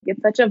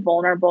it's such a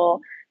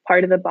vulnerable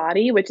part of the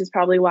body, which is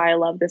probably why I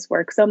love this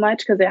work so much,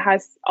 because it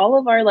has all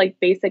of our like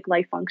basic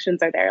life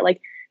functions are there.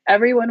 Like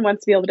everyone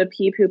wants to be able to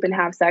pee, poop, and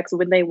have sex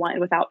when they want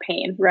without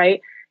pain,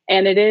 right?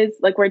 And it is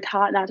like we're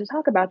taught not to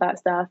talk about that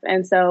stuff.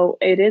 And so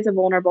it is a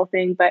vulnerable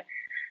thing. But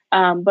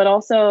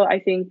also I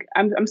think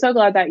I'm so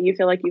glad that you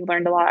feel like you've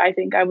learned a lot. I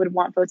think I would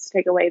want folks to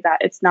take away that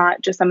it's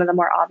not just some of the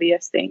more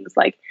obvious things.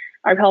 Like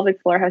our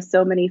pelvic floor has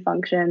so many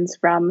functions,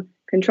 from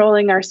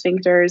controlling our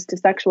sphincters to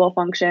sexual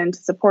function to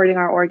supporting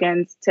our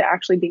organs to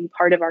actually being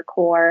part of our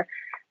core.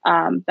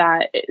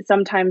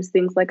 Sometimes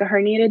things like a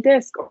herniated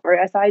disc or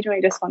SI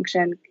joint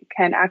dysfunction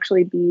can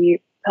actually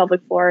be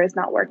pelvic floor is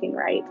not working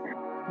right.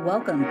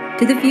 Welcome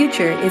to The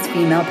Future is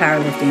Female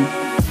Powerlifting,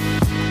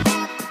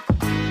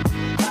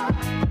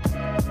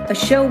 a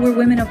show where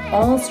women of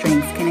all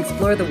strengths can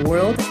explore the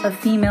world of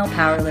female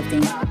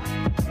powerlifting.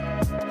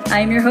 I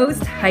am your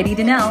host, Heidi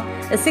Donnell,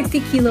 a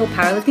 60-kilo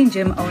powerlifting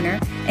gym owner,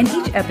 and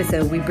each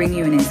episode we bring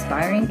you an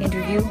inspiring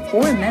interview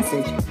or a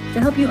message to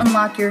help you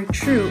unlock your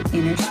true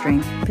inner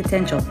strength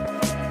potential.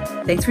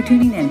 Thanks for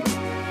tuning in.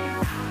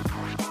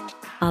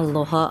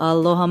 Aloha,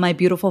 aloha, my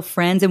beautiful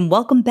friends, and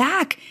welcome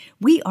back.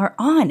 We are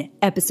on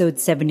episode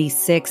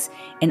 76,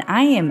 and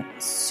I am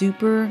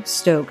super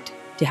stoked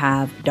to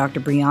have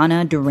Dr.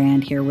 Brianna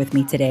Durand here with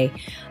me today.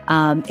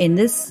 In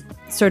this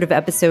sort of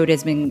episode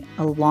has been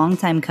a long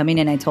time coming,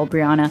 and I told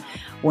Brianna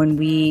when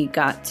we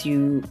got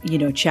to,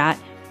 chat,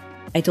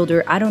 I told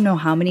her, I don't know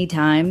how many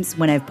times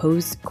when I've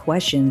posed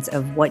questions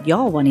of what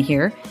y'all want to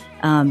hear,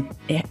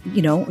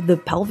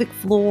 the pelvic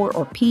floor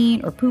or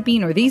peeing or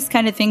pooping or these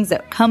kind of things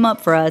that come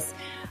up for us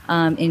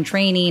in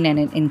training and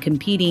in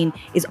competing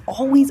is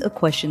always a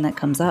question that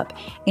comes up.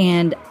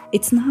 And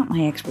it's not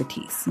my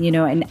expertise,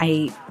 and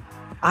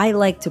I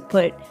like to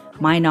put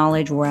my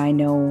knowledge where I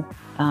know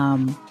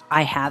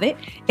I have it.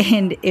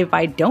 And if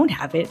I don't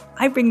have it,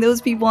 I bring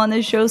those people on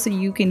this show so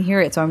you can hear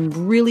it. So I'm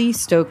really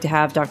stoked to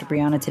have Dr.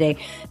 Brianna today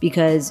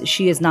because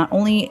she is not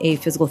only a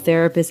physical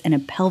therapist and a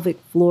pelvic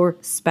floor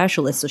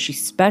specialist, so she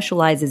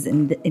specializes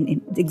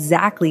in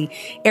exactly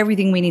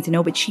everything we need to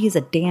know, but she is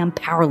a damn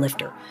power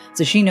lifter.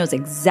 So she knows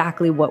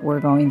exactly what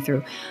we're going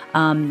through.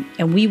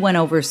 And we went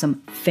over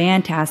some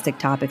fantastic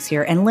topics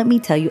here. And let me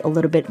tell you a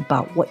little bit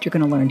about what you're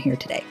going to learn here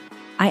today.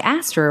 I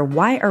asked her,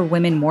 why are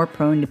women more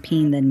prone to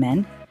peeing than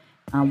men?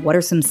 What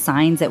are some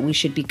signs that we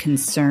should be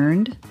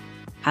concerned?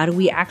 How do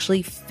we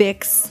actually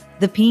fix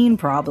the peeing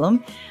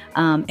problem?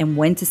 And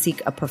when to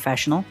seek a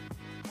professional?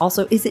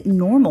 Also, is it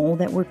normal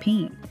that we're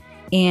peeing?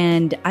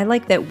 And I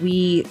like that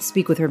we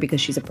speak with her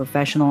because she's a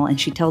professional and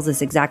she tells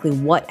us exactly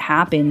what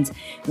happens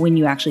when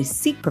you actually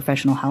seek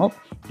professional help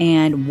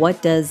and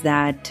what does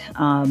that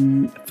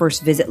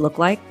first visit look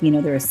like,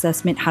 their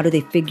assessment. How do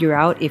they figure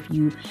out if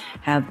you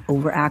have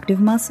overactive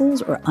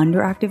muscles or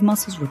underactive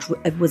muscles, which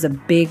was a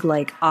big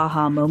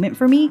aha moment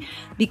for me,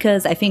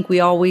 because I think we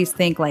always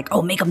think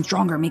make them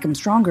stronger.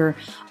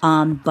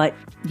 But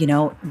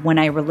when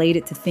I relate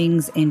it to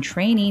things in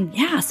training,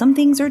 some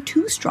things are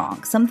too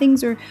strong. Some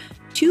things are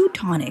too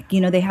tonic,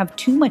 they have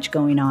too much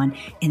going on,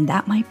 and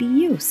that might be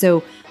you.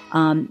 So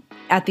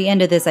at the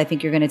end of this, I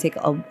think you're going to take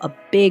a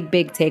big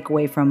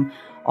takeaway from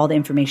all the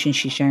information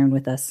she's sharing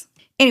with us.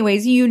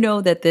 Anyways, you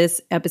know that this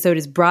episode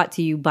is brought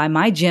to you by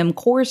my gym,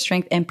 Core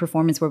Strength and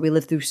Performance, where we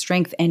live through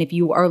strength. And if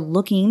you are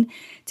looking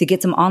to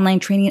get some online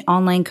training,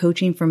 online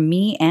coaching from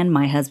me and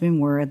my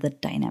husband, we're the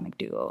dynamic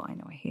duo. I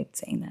know I hate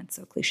saying that, it's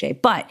so cliche,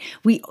 but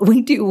we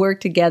do work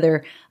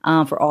together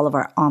for all of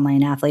our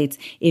online athletes.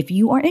 If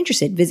you are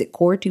interested, visit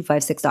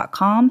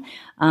core256.com.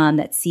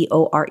 That's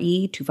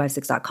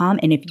CORE256.com.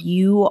 And if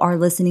you are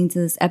listening to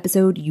this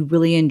episode, you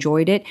really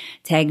enjoyed it,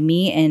 tag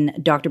me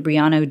and Dr.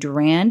 Brianna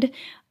Durand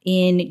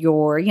in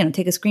your,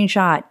 take a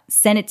screenshot,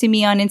 send it to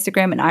me on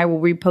Instagram, and I will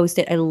repost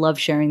it. I love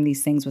sharing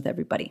these things with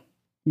everybody.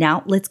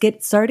 Now let's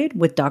get started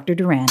with Dr.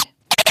 Durand.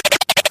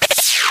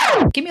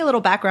 Give me a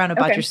little background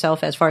about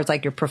yourself as far as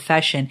your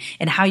profession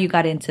and how you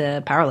got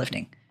into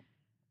powerlifting.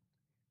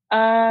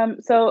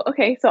 So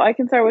I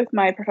can start with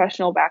my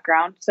professional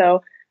background.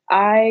 So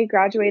I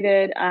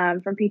graduated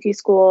from PT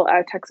school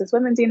at Texas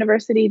Women's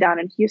University down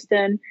in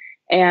Houston.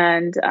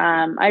 And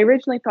I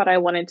originally thought I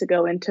wanted to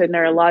go into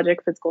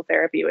neurologic physical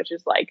therapy, which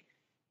is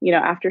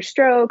after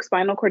stroke,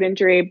 spinal cord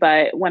injury.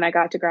 But when I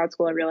got to grad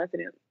school, I realized I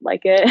didn't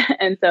like it.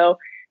 And so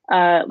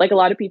like a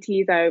lot of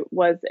PTs, I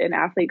was an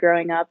athlete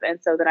growing up.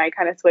 And so then I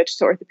kind of switched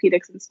to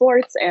orthopedics and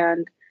sports.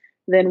 And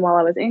then while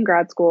I was in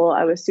grad school,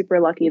 I was super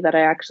lucky that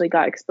I actually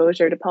got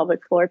exposure to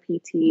pelvic floor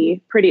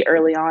PT pretty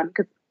early on,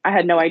 because I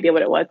had no idea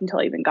what it was until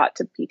I even got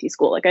to PT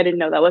school. I didn't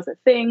know that was a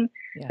thing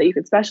that you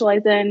could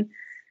specialize in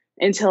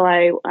until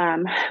I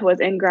was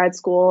in grad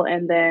school.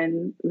 And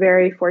then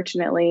very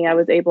fortunately, I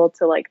was able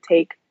to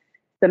take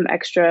some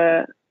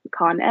extra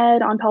con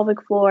ed on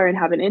pelvic floor and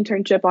have an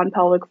internship on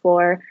pelvic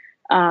floor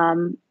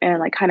and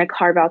kind of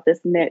carve out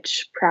this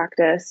niche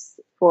practice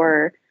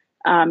for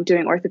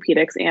doing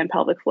orthopedics and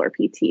pelvic floor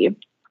PT.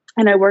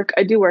 And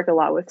I do work a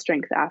lot with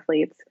strength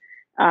athletes.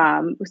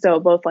 So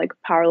both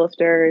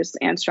powerlifters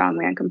and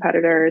strongman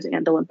competitors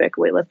and Olympic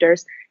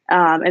weightlifters.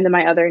 And then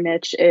my other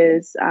niche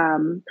is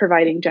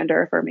providing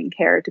gender affirming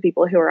care to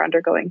people who are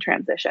undergoing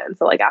transition.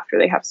 So like after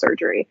they have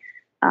surgery,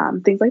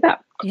 things like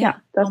that. Yeah.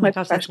 That's oh my my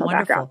gosh, that's professional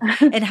wonderful.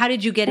 background. And how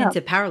did you get Yeah.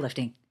 into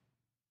powerlifting?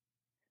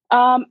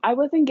 I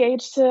was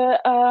engaged to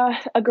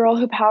a girl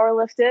who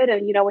powerlifted,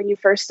 and when you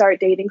first start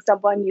dating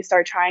someone, you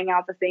start trying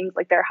out the things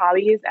like their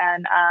hobbies.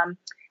 And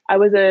I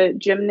was a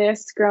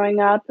gymnast growing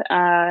up,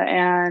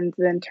 and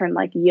then turned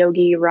like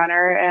yogi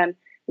runner. And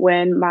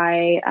when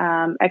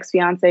my ex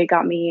fiance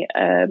got me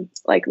a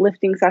like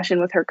lifting session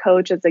with her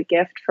coach as a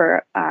gift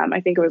for, I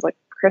think it was like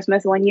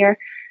Christmas one year,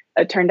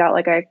 it turned out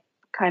like I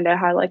kind of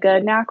had like a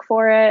knack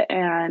for it,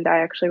 and I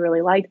actually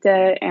really liked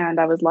it. And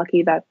I was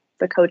lucky that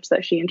the coach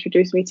that she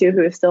introduced me to,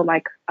 who is still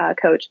my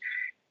coach,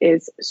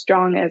 is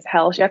strong as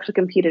hell. She actually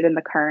competed in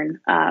the Kern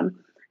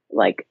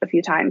like a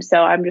few times.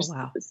 So I'm just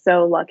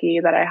so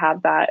lucky that I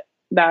have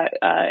that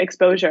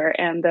exposure.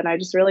 And then I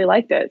just really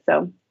liked it.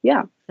 So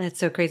yeah. That's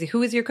so crazy.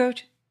 Who is your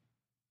coach?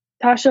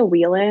 Tasha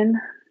Whelan.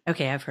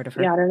 Okay, I've heard of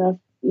her. Yeah, I don't know.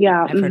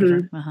 Yeah. I've heard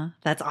of her.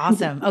 That's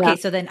awesome. Okay,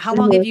 so then how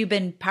long have you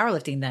been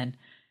powerlifting then?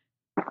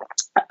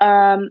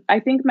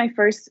 I think my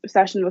first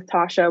session with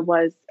Tasha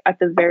was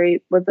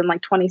in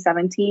like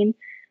 2017.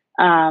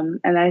 And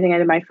then I think I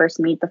did my first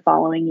meet the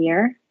following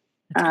year.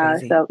 That's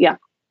crazy. So yeah.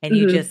 And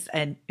you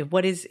and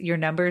what is your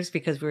numbers?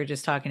 Because we were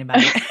just talking about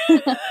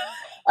it.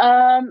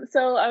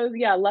 So I was,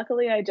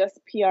 luckily I just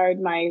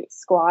PR'd my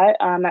squat,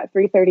 at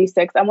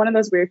 336. I'm one of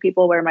those weird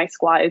people where my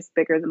squat is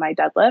bigger than my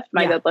deadlift.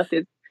 My deadlift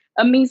is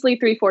a measly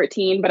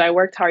 314, but I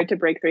worked hard to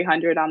break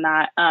 300 on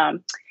that.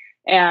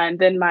 And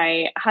then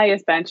my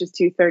highest bench is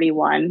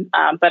 231.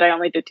 But I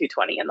only did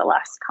 220 in the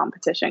last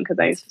competition because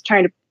I was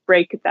trying to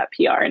break that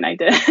PR and I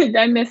did.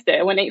 I missed it.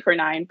 I went 8 for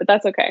 9, but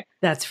that's okay.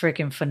 That's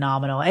freaking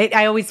phenomenal.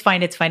 I always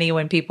find it's funny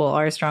when people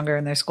are stronger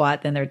in their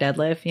squat than their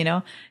deadlift,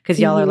 because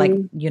y'all are like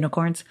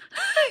unicorns.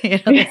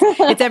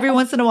 It's every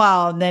once in a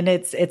while, and then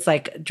it's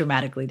like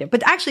dramatically different.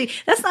 But actually,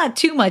 that's not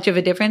too much of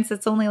a difference.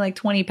 It's only like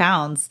 20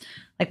 pounds.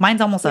 Like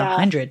mine's almost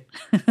 100.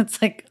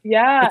 It's like,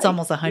 it's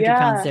almost 100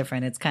 pounds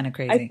different. It's kind of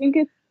crazy. I think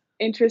it's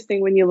interesting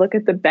when you look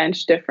at the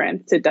bench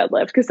difference to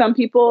deadlift, because some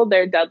people,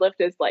 their deadlift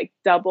is like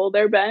double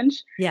their bench.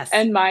 Yes.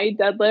 And my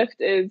deadlift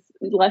is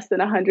less than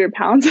 100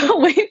 pounds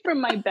away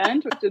from my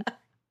bench, which is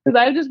because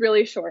I have just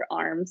really short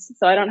arms.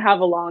 So I don't have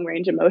a long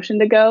range of motion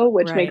to go,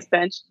 which makes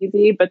bench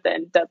easy. But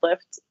then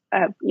deadlift,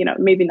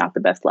 maybe not the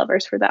best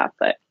levers for that.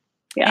 But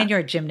yeah. And you're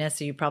a gymnast,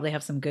 so you probably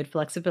have some good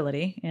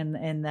flexibility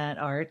in that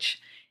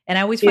arch. And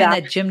I always find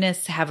that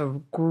gymnasts have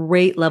a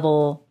great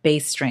level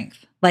base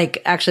strength.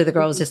 Like actually the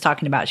girl I was just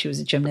talking about, she was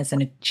a gymnast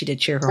and she did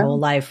cheer her whole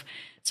life.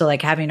 So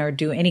like having her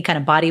do any kind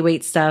of body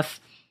weight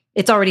stuff,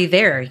 it's already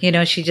there.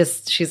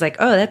 She's like,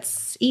 oh,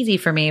 that's easy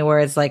for me.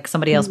 Whereas like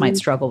somebody else might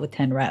struggle with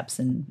 10 reps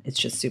and it's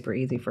just super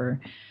easy for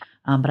her.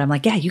 But I'm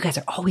like, yeah, you guys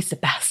are always the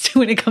best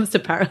when it comes to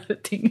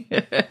powerlifting.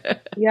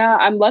 Yeah,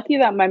 I'm lucky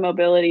that my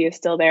mobility is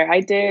still there. I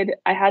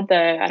had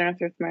I don't know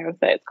if you're familiar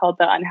with it. It's called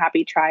the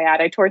unhappy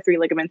triad. I tore 3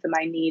 ligaments in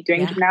my knee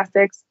doing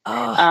gymnastics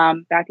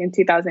back in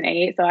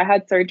 2008. So I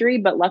had surgery,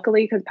 but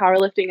luckily because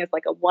powerlifting is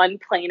like a one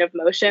plane of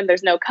motion,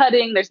 there's no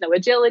cutting, there's no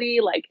agility.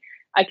 Like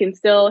I can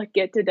still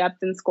get to depth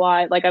and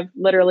squat. Like I've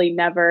literally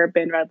never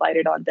been red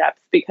lighted on depth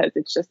because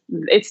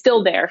it's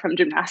still there from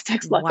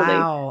gymnastics, luckily.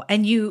 Wow.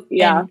 And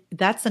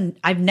and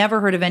I've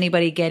never heard of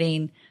anybody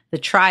getting the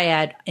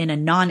triad in a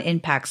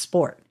non-impact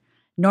sport.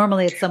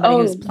 Normally it's somebody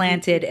who's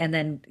planted and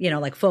then,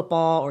 like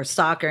football or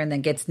soccer and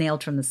then gets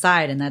nailed from the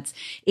side. And that's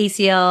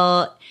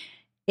ACL,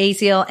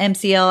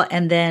 MCL,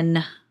 and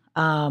then,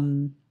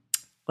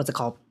 what's it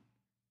called?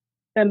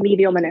 The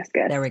medial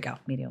meniscus. There we go.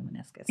 Medial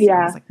meniscus. Yeah.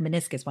 I was like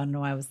meniscus. I don't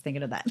know why I was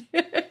thinking of that.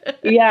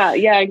 Yeah,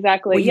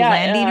 exactly. Were you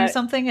landing or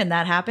something and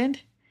that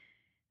happened?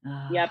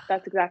 Yep,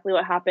 that's exactly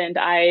what happened.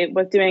 I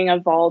was doing a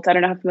vault. I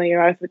don't know how familiar you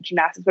are with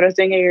gymnastics, but I was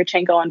doing a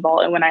Yurchenko on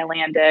vault. And when I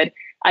landed,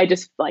 I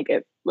just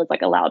it was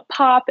like a loud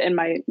pop and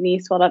my knee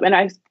swelled up. And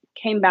I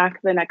came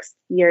back the next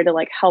year to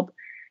like help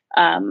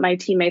my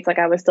teammates. Like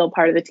I was still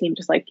part of the team,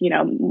 just like,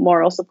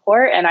 moral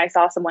support. And I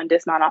saw someone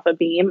dismount off a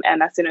beam.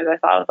 And as soon as I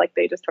saw it, was like,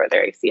 they just tore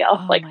their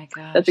ACL. Oh like my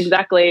gosh. That's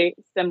exactly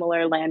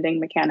similar landing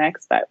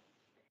mechanics, but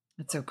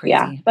that's so crazy.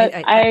 Yeah, but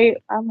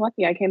I'm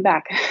lucky I came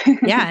back.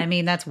 Yeah, I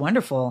mean, that's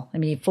wonderful. I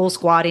mean, full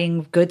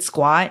squatting, good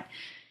squat.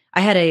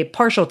 I had a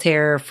partial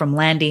tear from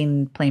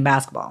landing playing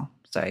basketball.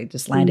 So I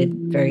just landed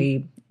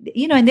very,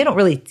 and they don't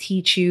really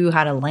teach you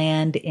how to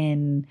land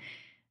in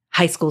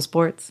high school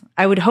sports.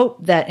 I would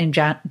hope that in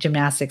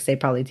gymnastics, they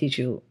probably teach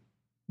you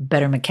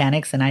better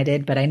mechanics than I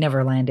did, but I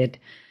never landed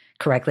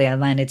correctly. I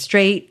landed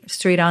straight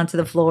onto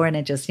the floor and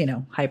it just,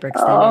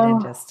 hyperextended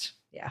and just,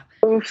 yeah.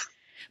 Oof.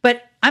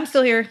 But I'm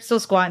still here, still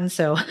squatting.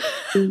 So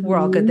we're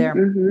all good there.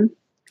 Mm-hmm.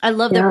 I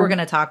love that we're going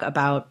to talk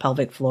about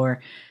pelvic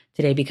floor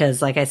today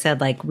because like I said,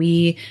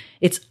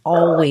 it's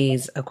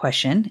always a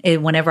question.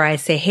 Whenever I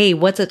say, hey,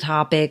 what's a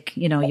topic,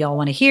 y'all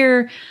want to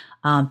hear?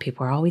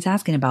 People are always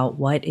asking about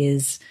what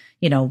is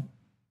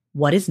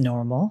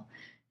normal?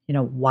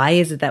 Why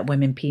is it that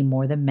women pee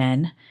more than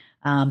men?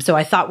 So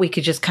I thought we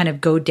could just kind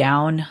of go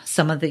down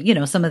some of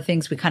the, some of the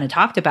things we kind of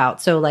talked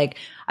about. So like,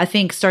 I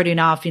think starting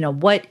off,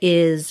 what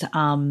is,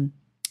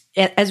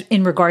 as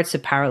in regards to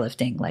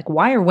powerlifting, like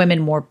why are women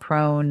more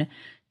prone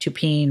to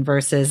peeing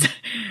versus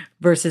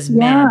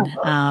men?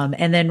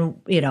 And then,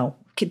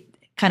 could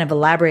kind of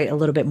elaborate a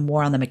little bit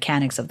more on the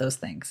mechanics of those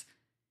things.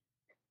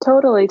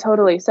 Totally,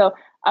 totally. So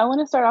I want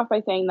to start off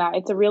by saying that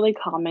it's a really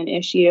common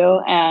issue,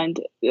 and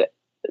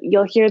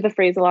you'll hear the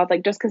phrase a lot,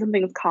 like just because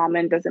something's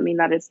common doesn't mean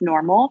that it's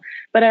normal.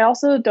 But I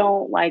also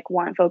don't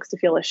want folks to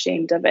feel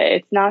ashamed of it.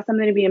 It's not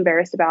something to be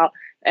embarrassed about.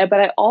 But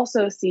I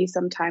also see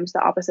sometimes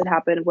the opposite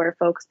happen, where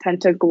folks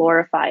tend to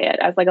glorify it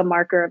as like a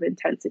marker of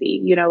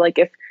intensity. Like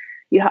if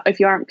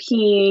you aren't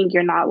peeing,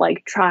 you're not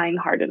like trying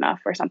hard enough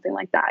or something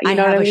like that. You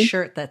know what I mean? I have a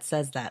shirt that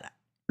says that.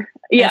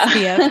 Yeah.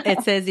 SPF,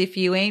 it says, if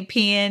you ain't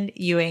peeing,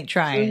 you ain't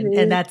trying. Mm-hmm.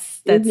 And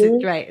that's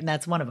it, right. And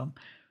that's one of them.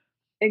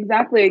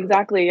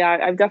 Exactly. Yeah.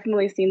 I've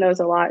definitely seen those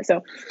a lot.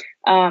 So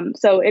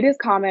it is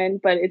common,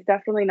 but it's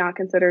definitely not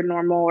considered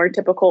normal or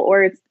typical,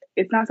 or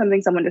it's not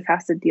something someone just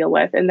has to deal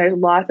with. And there's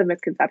lots of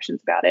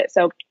misconceptions about it.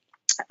 So,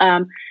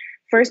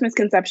 first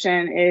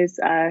misconception is,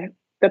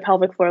 the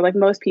pelvic floor. Like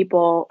most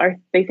people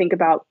they think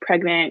about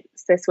pregnant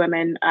cis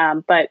women,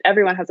 but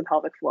everyone has a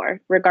pelvic floor,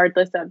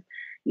 regardless of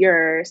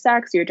your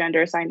sex, your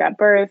gender assigned at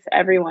birth.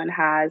 Everyone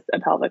has a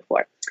pelvic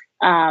floor.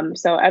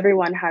 So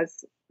everyone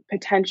has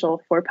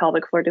potential for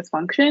pelvic floor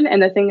dysfunction.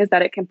 And the thing is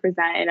that it can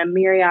present in a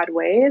myriad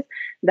ways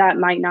that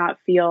might not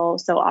feel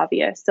so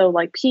obvious. So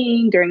like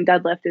peeing during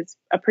deadlift is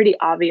a pretty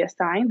obvious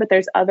sign, but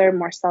there's other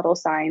more subtle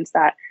signs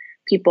that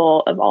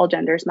people of all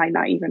genders might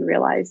not even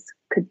realize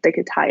they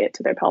could tie it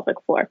to their pelvic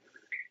floor.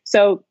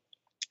 So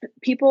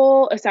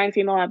people assigned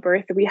female at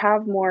birth, we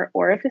have more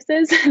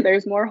orifices.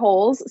 There's more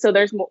holes. So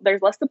there's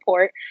less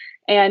support.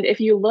 And if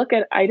you look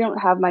at, I don't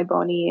have my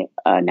bony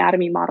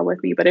anatomy model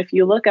with me, but if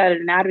you look at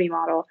an anatomy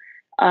model,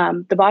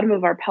 the bottom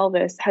of our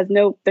pelvis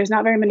there's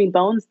not very many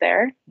bones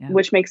there,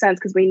 which makes sense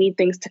because we need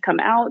things to come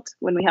out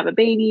when we have a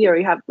baby,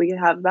 or we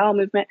have bowel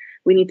movement.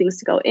 We need things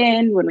to go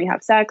in when we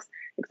have sex,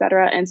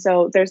 etc. And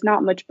so there's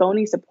not much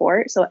bony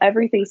support. So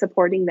everything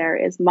supporting there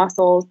is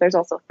muscles. There's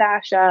also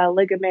fascia,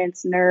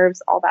 ligaments,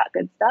 nerves, all that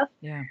good stuff.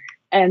 Yeah.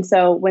 And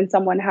so when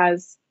someone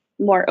has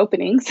more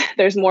openings,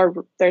 there's more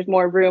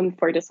room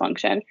for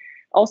dysfunction.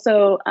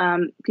 Also,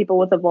 people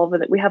with a vulva,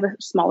 that we have a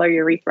smaller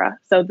urethra.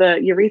 So the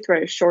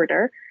urethra is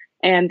shorter,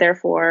 and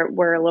therefore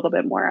we're a little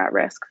bit more at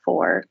risk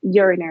for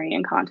urinary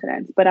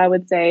incontinence. But I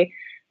would say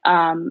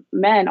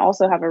men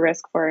also have a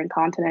risk for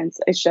incontinence.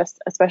 It's just,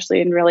 especially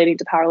in relating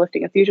to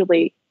powerlifting, it's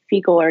usually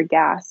fecal or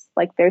gas.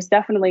 Like there's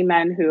definitely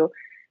men who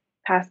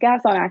pass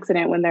gas on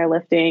accident when they're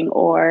lifting,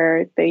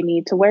 or they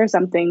need to wear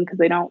something because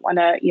they don't want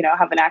to,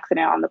 have an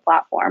accident on the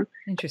platform.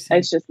 Interesting.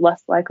 It's just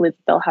less likely that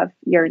they'll have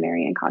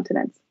urinary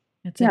incontinence.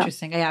 It's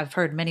interesting. Yeah, I've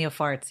heard many of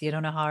farts. You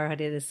don't know how hard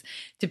it is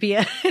to be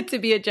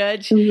a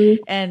judge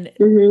and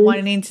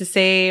wanting to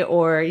say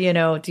or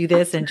do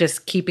this and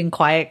just keeping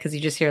quiet because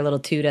you just hear a little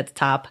toot at the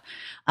top.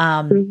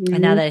 And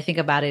now that I think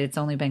about it, it's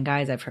only been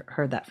guys I've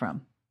heard that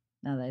from.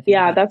 Now that I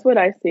think that's what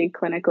I see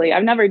clinically.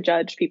 I've never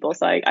judged people,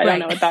 so I don't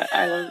know what that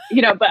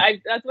but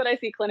that's what I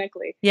see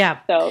clinically. Yeah.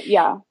 So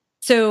yeah.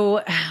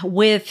 So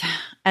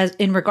as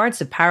in regards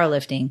to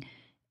powerlifting,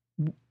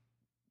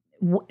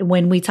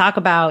 when we talk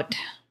about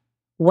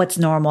what's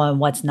normal and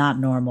what's not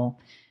normal,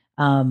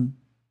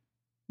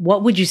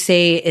 what would you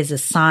say is a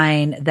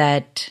sign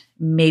that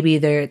maybe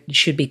there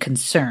should be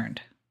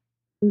concerned?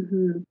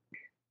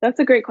 That's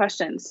a great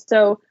question.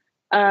 So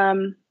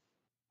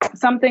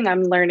something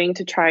I'm learning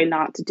to try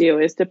not to do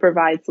is to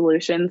provide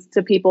solutions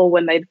to people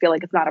when they feel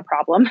like it's not a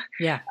problem.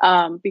 Yeah.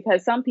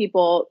 Because some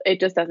people, it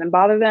just doesn't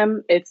bother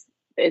them.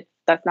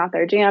 That's not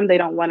their jam. They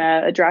don't want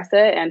to address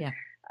it. And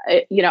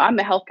I'm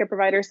a healthcare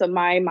provider, so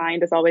my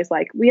mind is always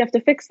like, we have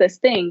to fix this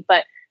thing.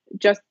 But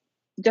just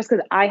because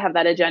I have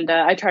that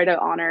agenda, I try to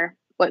honor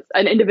what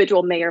an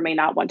individual may or may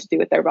not want to do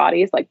with their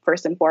bodies, like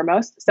first and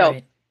foremost. So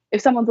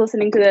if someone's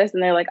listening to this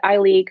and they're like, I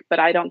leak, but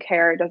I don't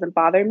care, it doesn't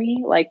bother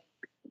me, like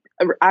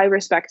I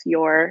respect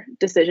your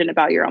decision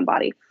about your own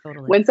body.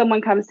 Totally. When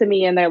someone comes to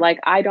me and they're like,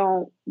 I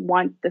don't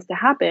want this to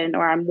happen,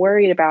 or I'm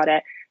worried about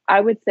it,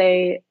 I would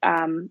say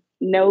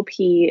no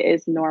pee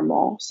is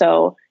normal.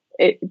 So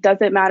it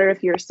doesn't matter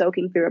if you're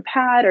soaking through a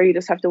pad, or you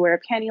just have to wear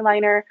a panty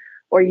liner,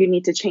 or you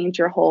need to change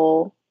your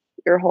whole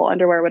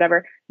underwear,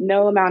 whatever.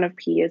 No amount of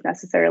pee is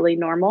necessarily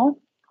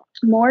normal.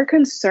 More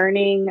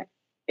concerning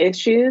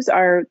issues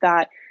are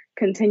that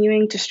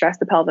continuing to stress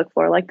the pelvic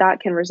floor like that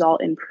can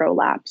result in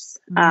prolapse.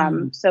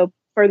 So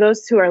for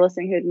those who are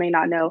listening who may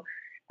not know,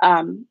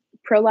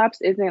 prolapse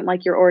isn't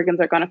like your organs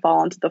are going to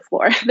fall onto the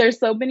floor. There's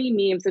so many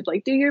memes. It's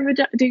like, do your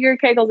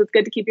Kegels. It's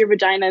good to keep your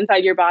vagina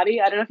inside your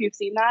body. I don't know if you've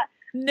seen that.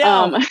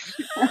 No.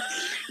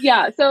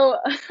 Yeah. So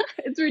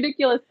it's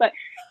ridiculous, but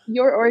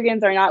your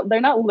organs they're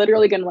not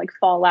literally going to like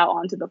fall out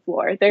onto the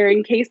floor. They're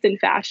encased in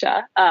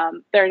fascia.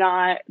 They're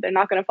not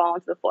going to fall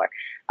onto the floor.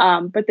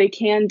 But they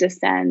can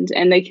descend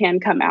and they can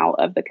come out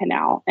of the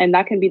canal, and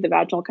that can be the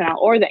vaginal canal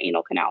or the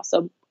anal canal.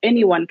 So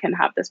anyone can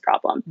have this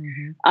problem.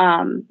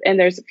 And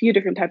there's a few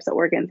different types of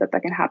organs that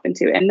can happen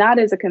to. And that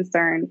is a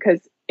concern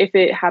because if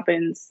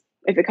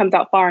it comes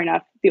out far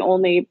enough, the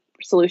only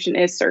solution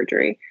is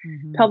surgery.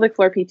 Pelvic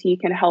floor PT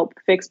can help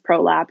fix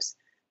prolapse,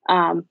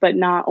 but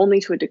not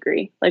only to a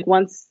degree. Like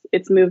once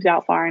it's moved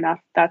out far enough,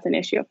 that's an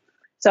issue.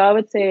 So I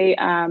would say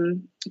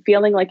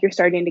feeling like you're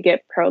starting to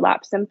get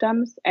prolapse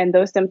symptoms, and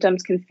those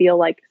symptoms can feel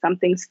like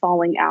something's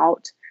falling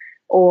out,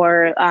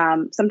 or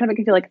sometimes it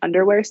can feel like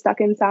underwear stuck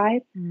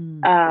inside,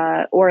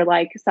 or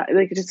like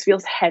it just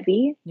feels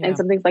heavy and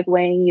something's like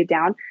weighing you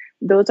down.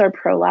 Those are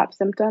prolapse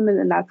symptoms,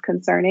 and that's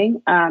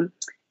concerning.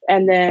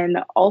 And then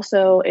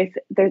also if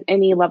there's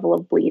any level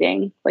of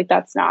bleeding, like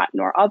that's not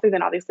normal, other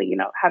than obviously,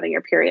 having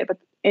your period, but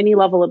any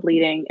level of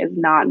bleeding is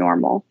not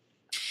normal.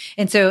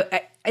 And so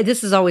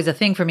this is always a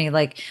thing for me.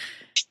 Like,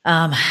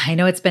 I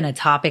know it's been a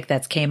topic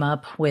that's came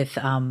up with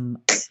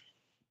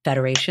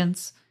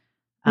federations,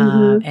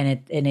 and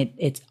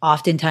it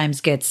oftentimes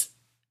gets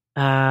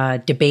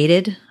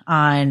debated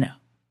on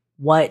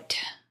what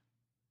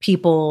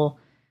people,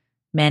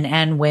 men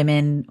and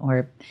women,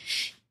 or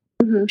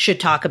should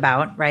talk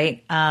about,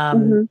 right?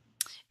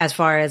 As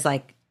far as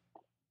like,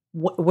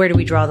 where do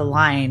we draw the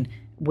line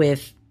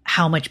with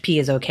how much pee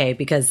is okay?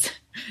 Because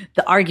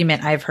the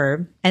argument I've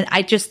heard, and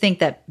I just think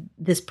that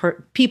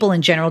people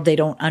in general, they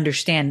don't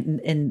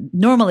understand. And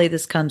normally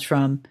this comes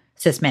from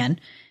cis men,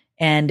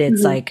 and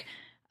it's like,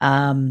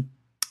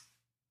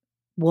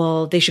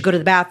 well, they should go to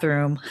the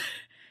bathroom,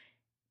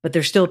 but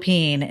they're still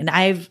peeing. And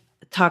I've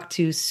talked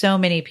to so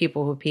many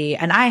people who pee,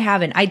 and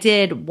I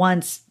did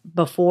once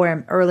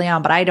before early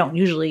on, but I don't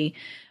usually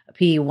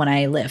pee when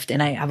I lift,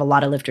 and I have a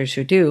lot of lifters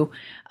who do.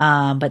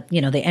 But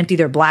they empty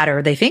their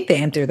bladder. They think they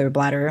empty their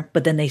bladder,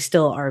 but then they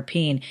still are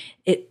peeing.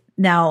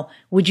 Now,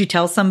 would you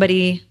tell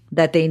somebody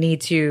that they need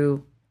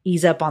to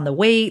ease up on the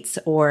weights,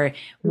 or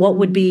what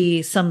would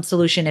be some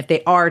solution if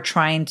they are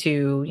trying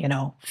to,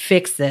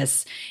 fix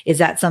this? Is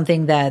that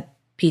something that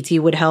PT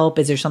would help?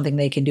 Is there something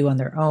they can do on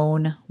their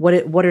own?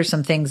 What are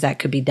some things that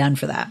could be done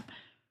for that?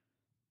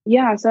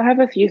 Yeah, so I have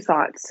a few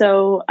thoughts.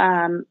 So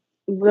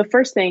the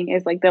first thing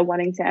is like the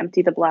wanting to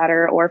empty the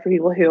bladder, or for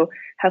people who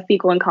have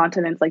fecal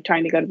incontinence, like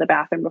trying to go to the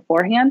bathroom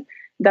beforehand.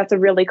 That's a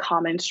really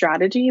common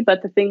strategy.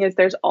 But the thing is,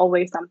 there's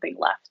always something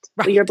left.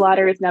 Right. Your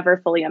bladder is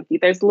never fully empty.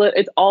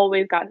 It's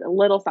always got a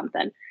little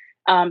something.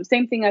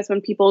 Same thing as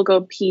when people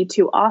go pee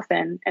too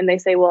often and they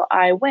say, well,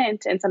 I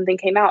went and something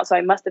came out, so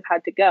I must have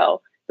had to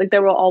go. Like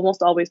there will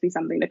almost always be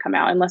something to come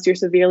out. Unless you're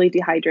severely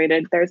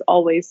dehydrated, there's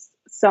always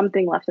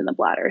something left in the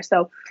bladder.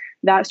 So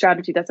that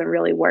strategy doesn't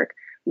really work.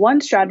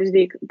 One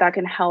strategy that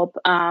can help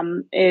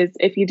is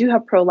if you do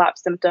have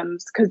prolapse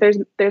symptoms, because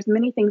there's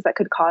many things that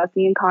could cause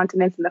the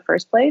incontinence in the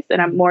first place, and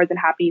I'm more than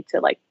happy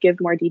to like give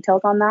more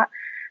details on that.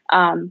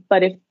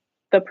 But if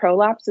the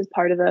prolapse is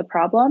part of the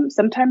problem,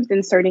 sometimes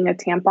inserting a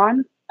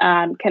tampon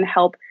can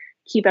help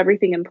keep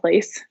everything in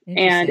place,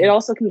 and it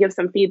also can give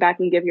some feedback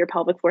and give your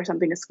pelvic floor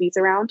something to squeeze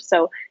around,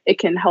 so it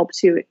can help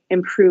to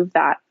improve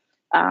that.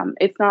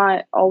 It's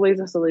not always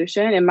a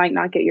solution. It might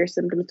not get your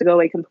symptoms to go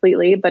away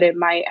completely, but it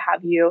might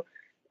have you.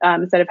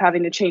 Instead of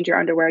having to change your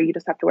underwear, you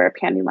just have to wear a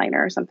panty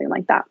liner or something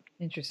like that.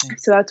 Interesting.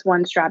 So that's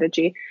one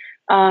strategy.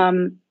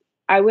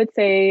 I would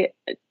say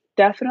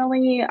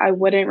definitely I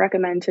wouldn't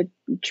recommend to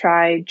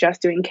try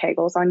just doing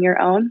Kegels on your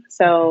own.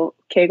 So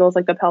Kegels,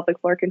 like the pelvic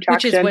floor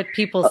contraction. Which is what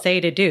people say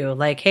to do.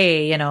 Like,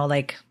 hey,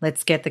 like,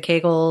 let's get the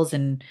Kegels.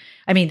 And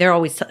I mean, they're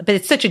always, but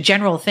it's such a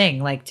general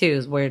thing, like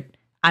too, where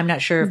I'm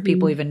not sure if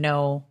people even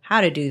know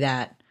how to do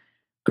that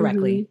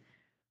correctly.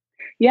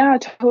 Yeah,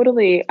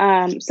 totally.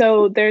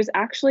 So there's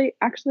actually,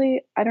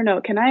 I don't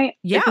know. Can I,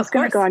 if it's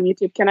going to go on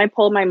YouTube, can I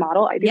pull my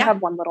model? I do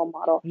have one little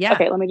model. Yeah.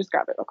 Okay, let me just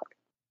grab it real quick.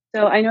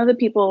 So I know that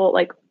people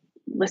like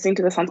listening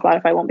to this on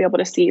Spotify won't be able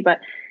to see, but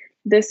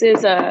this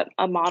is a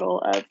model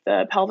of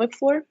the pelvic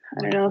floor.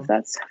 I don't know if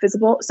that's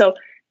visible. So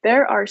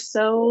there are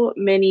so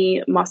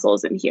many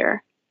muscles in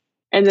here.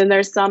 And then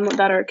there's some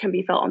that can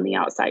be felt on the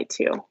outside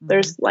too.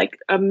 There's like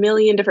a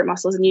million different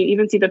muscles, and you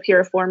even see the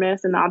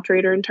piriformis and the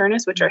obturator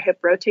internus, which are hip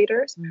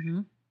rotators.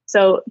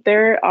 So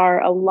there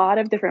are a lot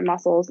of different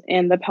muscles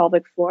in the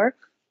pelvic floor,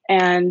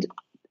 and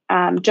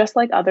just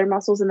like other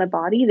muscles in the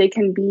body, they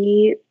can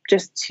be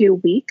just too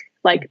weak.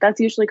 Like that's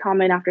usually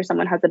common after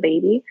someone has a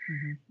baby,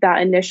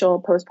 that initial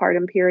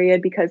postpartum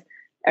period, because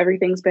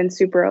everything's been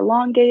super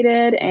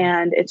elongated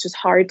and it's just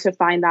hard to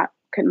find that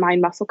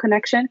mind muscle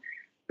connection.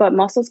 But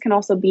muscles can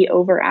also be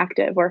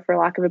overactive, or for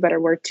lack of a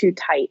better word, too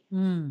tight.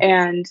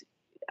 And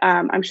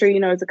I'm sure you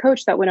know as a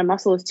coach that when a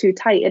muscle is too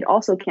tight, it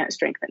also can't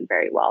strengthen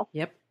very well.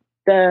 Yep.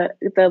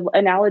 The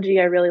analogy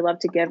I really love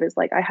to give is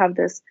like I have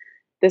this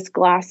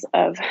glass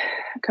of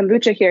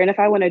kombucha here, and if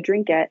I want to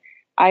drink it,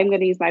 I'm going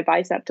to use my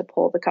bicep to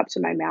pull the cup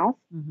to my mouth.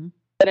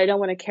 But I don't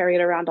want to carry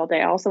it around all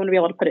day. I also want to be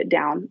able to put it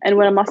down. And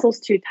when a muscle's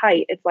too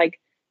tight, it's like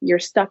you're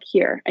stuck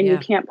here and you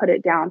can't put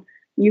it down.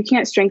 you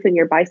can't strengthen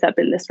your bicep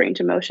in this range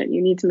of motion.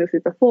 You need to move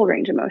through the full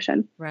range of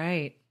motion.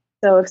 Right.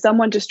 So if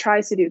someone just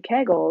tries to do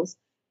Kegels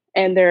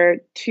and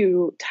they're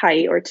too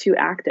tight or too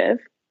active,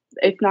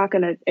 it's not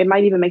going to, it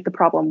might even make the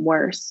problem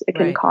worse. It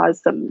can Right.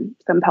 cause some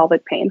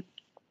pelvic pain.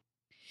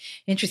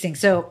 Interesting.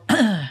 So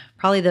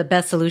probably the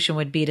best solution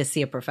would be to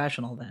see a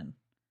professional then.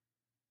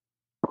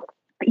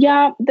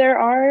 Yeah,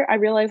 I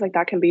realize like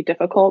that can be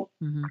difficult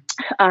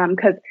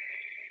because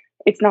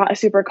it's not a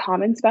super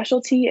common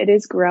specialty. It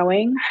is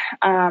growing.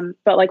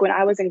 But like when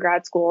I was in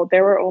grad school,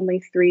 there were only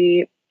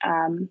three,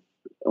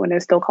 when it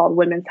was still called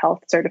women's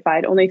health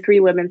certified, only three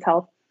women's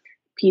health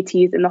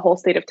PTs in the whole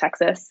state of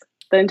Texas,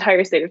 the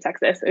entire state of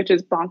Texas, which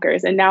is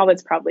bonkers. And now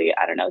it's probably,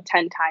 I don't know,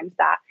 10 times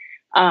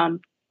that.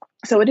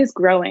 So it is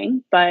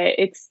growing, but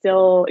it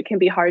can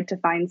be hard to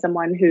find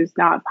someone who's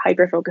not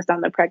hyper focused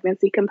on the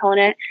pregnancy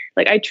component.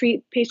 Like I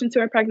treat patients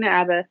who are pregnant. I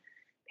have a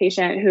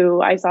patient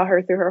who I saw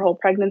her through her whole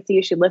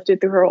pregnancy. She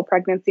lifted through her whole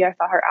pregnancy. I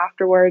saw her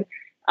afterward.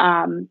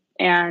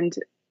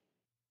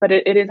 But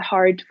it is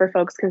hard for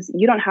folks because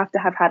you don't have to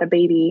have had a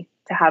baby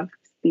to have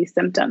these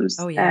symptoms.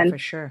 Oh yeah, for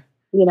sure.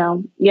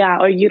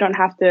 Or you don't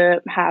have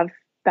to have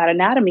that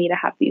anatomy to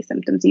have these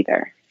symptoms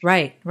either.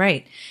 Right,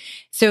 right.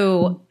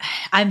 So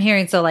I'm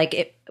hearing,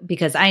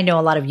 because I know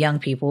a lot of young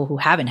people who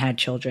haven't had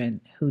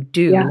children who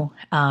do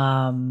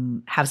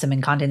have some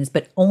incontinence,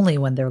 but only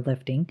when they're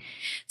lifting.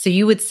 So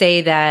you would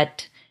say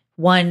that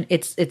one,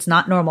 it's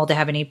not normal to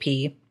have an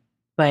EP,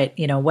 but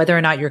whether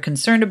or not you're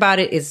concerned about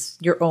it is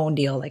your own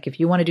deal. Like if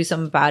you want to do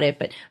something about it,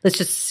 but let's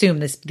just assume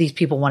these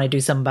people want to do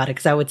something about it.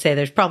 Cause I would say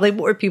there's probably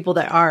more people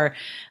that are,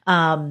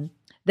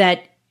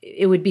 that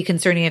it would be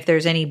concerning if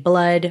there's any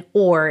blood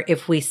or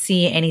if we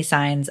see any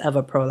signs of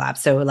a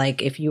prolapse. So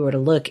like if you were to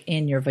look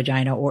in your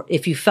vagina or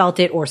if you felt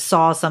it or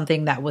saw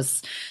something that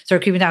was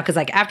sort of creeping out. Cause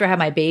like after I had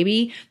my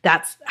baby,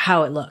 that's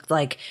how it looked.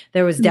 Like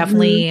there was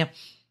definitely,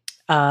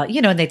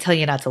 and they tell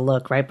you not to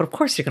look, right? But of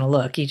course you're going to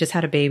look. You just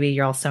had a baby.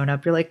 You're all sewn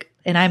up. You're like,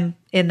 and I'm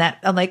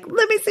like,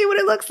 let me see what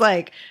it looks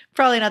like.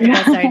 Probably not the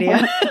best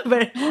idea.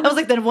 But I was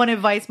like, then one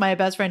advice my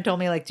best friend told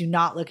me, like, do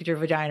not look at your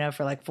vagina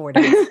for like 4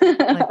 days.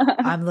 Like,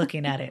 I'm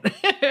looking at it.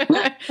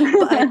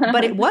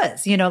 but it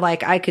was,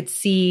 like I could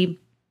see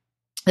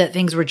that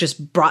things were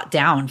just brought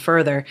down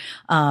further.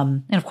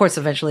 And of course,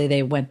 eventually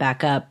they went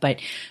back up.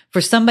 But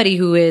for somebody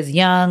who is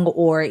young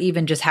or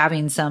even just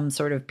having some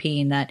sort of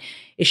pain, that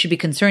it should be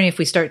concerning if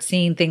we start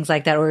seeing things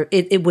like that, or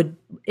it would,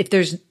 if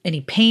there's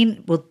any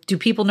pain, do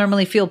people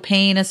normally feel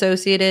pain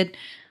associated?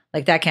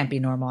 Like that can't be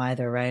normal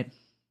either, right?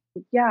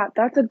 Yeah,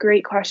 that's a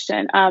great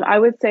question. I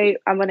would say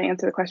I'm going to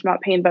answer the question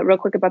about pain, but real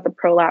quick about the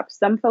prolapse.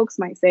 Some folks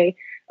might say,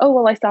 oh,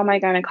 well, I saw my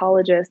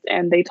gynecologist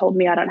and they told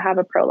me I don't have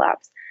a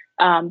prolapse.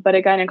 But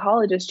a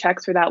gynecologist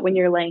checks for that when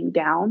you're laying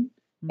down.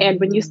 And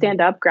when you stand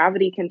up,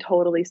 gravity can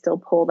totally still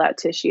pull that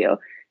tissue.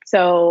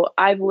 So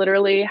I've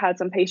literally had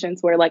some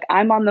patients where like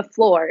I'm on the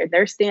floor and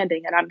they're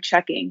standing and I'm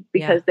checking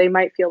because they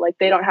might feel like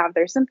they don't have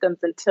their symptoms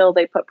until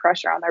they put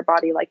pressure on their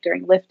body, like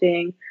during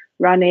lifting,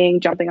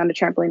 running, jumping on a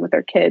trampoline with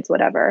their kids,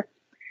 whatever.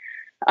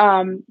 But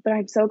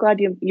I'm so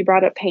glad you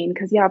brought up pain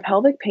because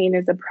pelvic pain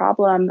is a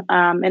problem.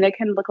 And it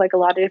can look like a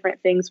lot of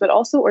different things, but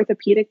also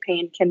orthopedic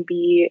pain can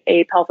be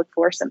a pelvic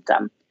floor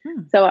symptom.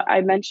 So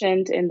I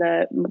mentioned in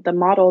the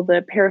model,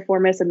 the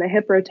piriformis and the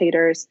hip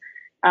rotators,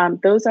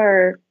 those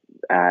are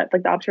like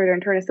the obturator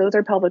internus, those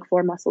are pelvic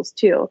floor muscles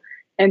too.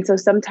 And so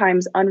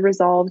sometimes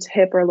unresolved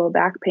hip or low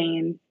back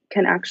pain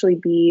can actually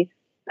be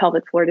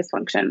pelvic floor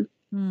dysfunction.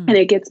 And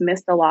it gets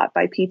missed a lot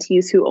by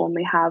PTs who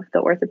only have the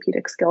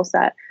orthopedic skill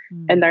set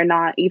and they're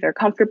not either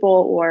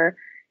comfortable or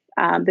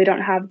they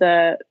don't have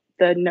the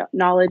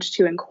knowledge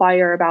to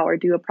inquire about or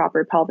do a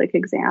proper pelvic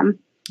exam.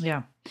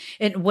 Yeah.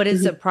 And what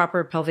does a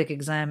proper pelvic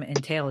exam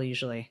entail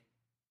usually?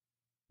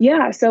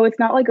 Yeah. So it's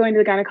not like going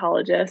to the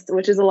gynecologist,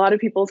 which is a lot of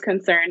people's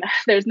concern.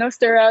 There's no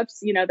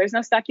stirrups, there's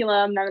no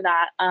speculum, none of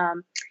that.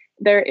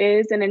 There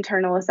is an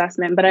internal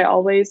assessment, but I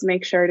always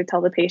make sure to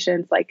tell the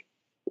patients, like,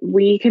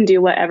 we can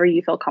do whatever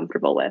you feel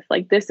comfortable with.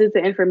 Like, this is the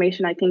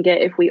information I can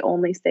get if we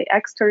only stay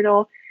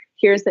external.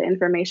 Here's the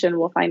information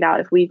we'll find out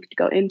if we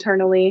go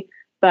internally.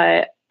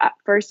 But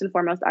first and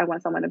foremost, I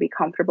want someone to be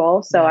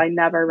comfortable. So I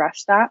never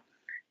rush that.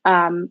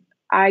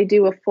 I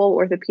do a full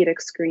orthopedic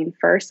screen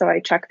first. So I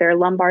check their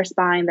lumbar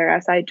spine, their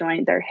SI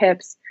joint, their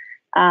hips,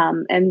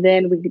 and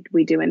then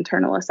we do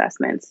internal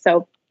assessments.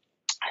 So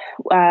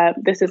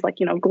this is like,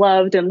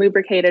 gloved and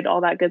lubricated,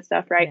 all that good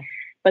stuff, right? Yeah.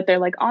 But they're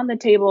like on the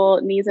table,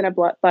 knees in a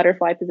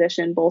butterfly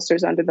position,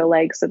 bolsters under the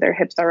legs so their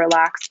hips are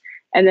relaxed.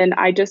 And then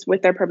I just,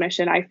 with their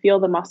permission, I feel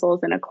the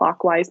muscles in a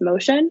clockwise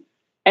motion.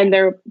 And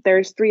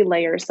there's 3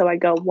 layers. So I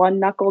go 1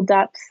 knuckle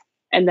depth,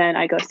 and then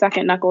I go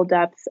 2nd knuckle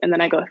depth, and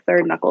then I go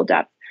 3rd knuckle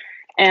depth.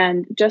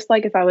 And just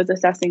like if I was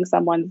assessing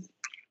someone's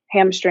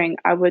hamstring,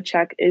 I would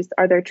check,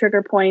 are there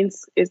trigger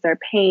points? Is there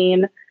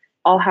pain?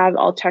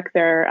 I'll check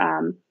their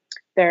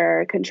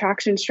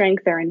contraction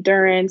strength, their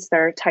endurance,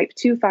 their type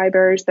 2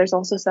 fibers. There's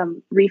also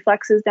some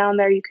reflexes down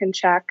there you can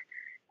check.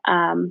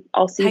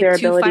 I'll see their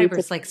ability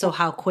fibers, so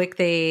how quick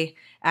they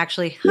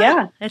actually,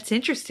 yeah, that's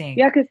interesting.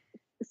 Yeah. Cause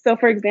So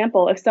for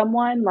example, if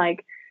someone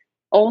like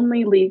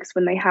only leaks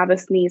when they have a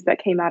sneeze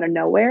that came out of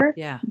nowhere,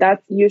 Yeah.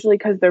 that's usually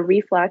because the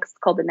reflex,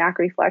 called the neck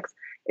reflex,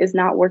 is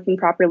not working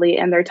properly,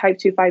 and their type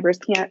 2 fibers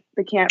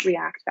can't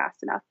react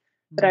fast enough.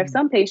 But I have Mm,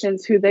 some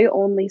patients who they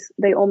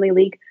only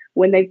leak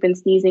when they've been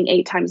sneezing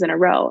 8 times in a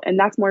row, and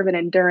that's more of an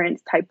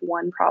endurance type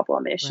 1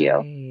 problem issue.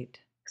 right.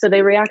 So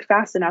they react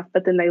fast enough,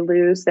 but then they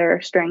lose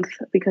their strength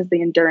because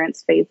the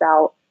endurance fades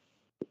out.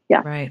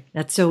 Yeah. Right.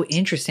 That's so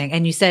interesting.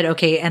 And you said,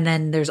 okay, and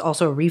then there's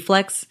also a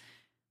reflex.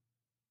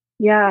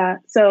 Yeah.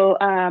 So,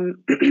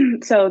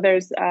 so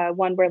there's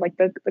one where like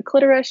the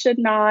clitoris should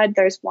nod.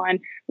 There's one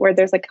where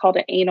there's like called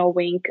an anal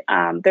wink.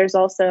 There's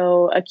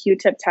also a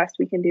Q-tip test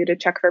we can do to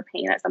check for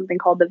pain at something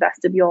called the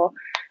vestibule.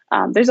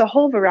 There's a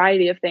whole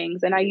variety of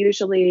things, and I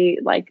usually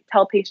like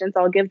tell patients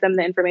I'll give them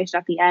the information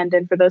at the end.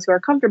 And for those who are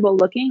comfortable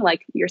looking,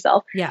 like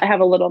yourself, Yeah. I have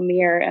a little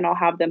mirror and I'll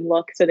have them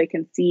look so they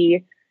can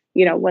see,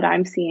 what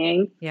I'm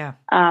seeing. Yeah.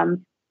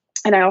 Um,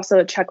 and I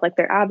also check like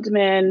their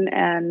abdomen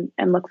and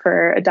look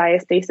for a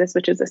diastasis,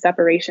 which is a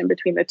separation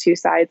between the two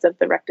sides of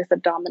the rectus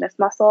abdominis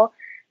muscle.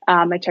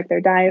 I check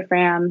their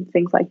diaphragm,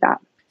 things like that.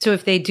 So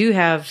if they do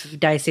have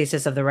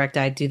diastasis of the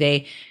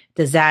recti,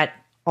 does that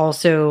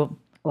also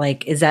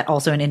is that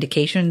also an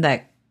indication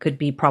that could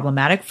be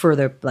problematic for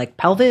their like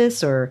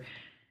pelvis or?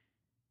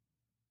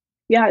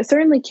 Yeah, it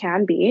certainly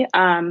can be.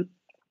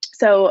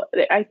 So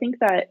I think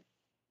that,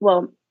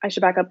 well, I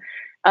should back up.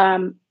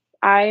 Um,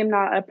 I am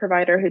not a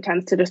provider who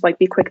tends to just like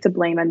be quick to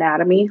blame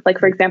anatomy. Like,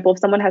 for example, if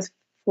someone has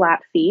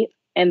flat feet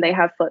and they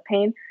have foot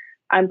pain,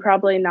 I'm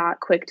probably not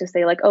quick to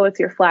say like, oh, it's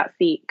your flat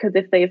feet. Because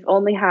if they've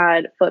only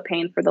had foot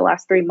pain for the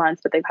last 3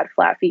 months, but they've had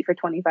flat feet for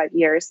 25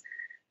 years,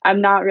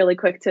 I'm not really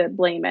quick to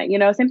blame it.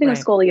 Same thing with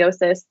Right.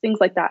 scoliosis, things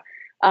like that.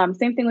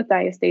 Same thing with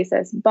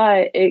diastasis,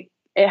 but it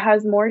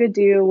has more to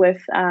do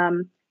with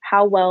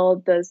how well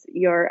does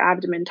your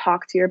abdomen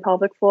talk to your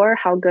pelvic floor?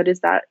 How good is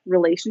that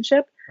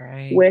relationship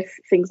Right. with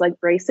things like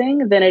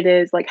bracing than it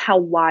is like how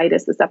wide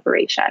is the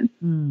separation?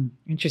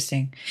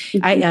 Interesting.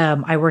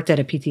 Mhm. I worked at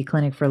a PT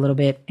clinic for a little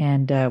bit,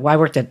 and well, I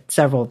worked at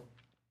several,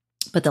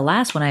 but the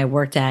last one I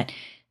worked at,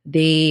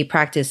 they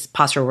practice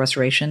postural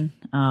restoration,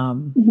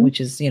 Mhm. which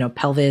is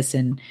pelvis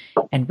and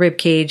rib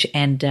cage.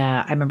 And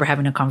I remember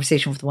having a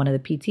conversation with one of the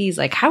PTs,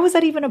 like, how does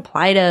that even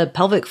apply to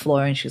pelvic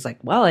floor? And she was like,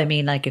 well, I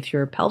mean, like if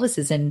your pelvis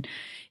is in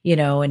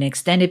an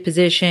extended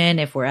position,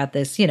 if we're at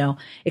this,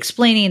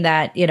 explaining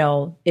that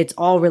it's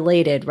all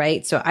related,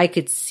 right? So I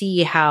could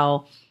see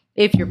how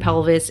if your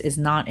pelvis is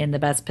not in the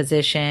best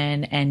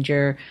position and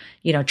you're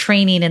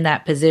training in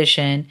that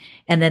position,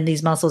 and then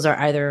these muscles are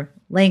either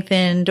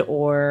lengthened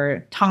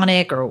or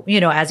tonic, or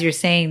as you're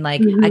saying,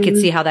 like I could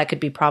see Mhm. how that could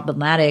be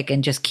problematic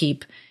and just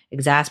keep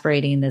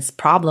exasperating this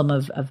problem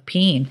of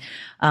peeing,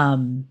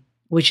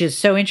 which is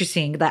so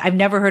interesting that I've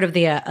never heard of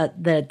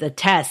the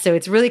test. So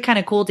it's really kind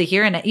of cool to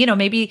hear. And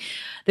maybe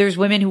there's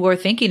women who are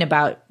thinking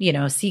about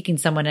seeking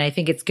someone, and I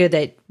think it's good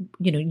that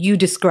you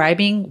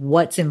describing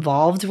what's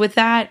involved with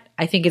that,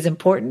 I think is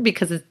important,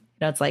 because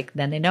it's like,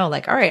 then they know,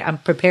 like, all right, I'm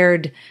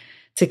prepared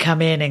to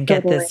come in and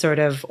get Totally. this sort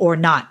of, or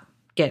not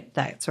get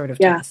that sort of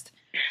Yeah. test.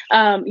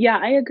 Yeah,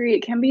 I agree.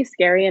 It can be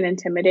scary and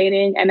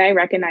intimidating. And I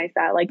recognize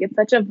that. Like, it's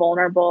such a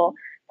vulnerable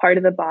part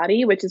of the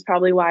body, which is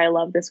probably why I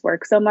love this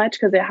work so much,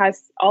 because it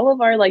has all of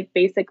our like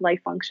basic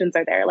life functions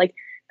are there. Like,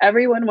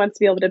 everyone wants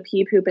to be able to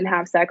pee, poop, and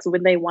have sex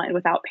when they want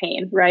without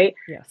pain, right?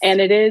 Yes. And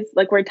it is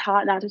like we're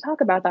taught not to talk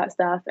about that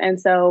stuff.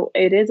 And so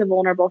it is a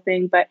vulnerable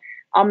thing. But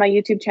on my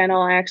YouTube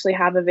channel, I actually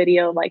have a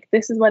video like,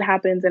 this is what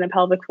happens in a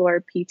pelvic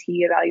floor PT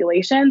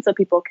evaluation. So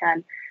people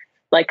can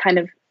like kind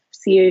of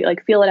see,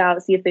 like feel it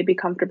out, see if they'd be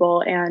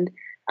comfortable. And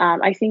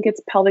I think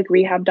it's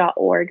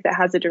pelvicrehab.org that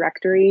has a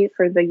directory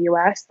for the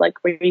US, like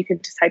where you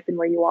can just type in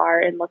where you are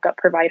and look up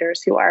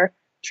providers who are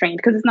trained,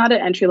 because it's not an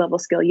entry level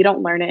skill. You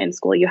don't learn it in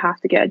school. You have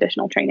to get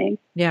additional training.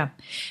 Yeah.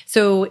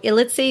 So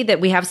let's say that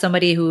we have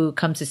somebody who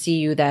comes to see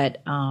you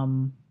that,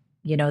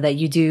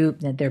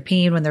 that they're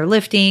peeing when they're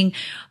lifting.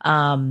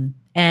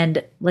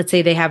 And let's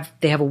say they have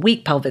a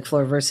weak pelvic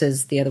floor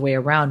versus the other way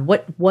around.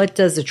 What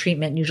does the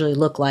treatment usually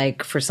look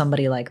like for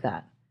somebody like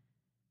that?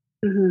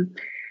 Mm-hmm.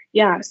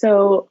 Yeah,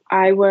 so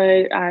I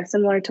would,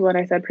 similar to what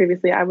I said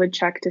previously, I would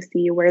check to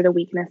see where the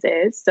weakness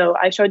is. So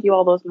I showed you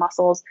all those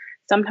muscles.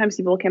 Sometimes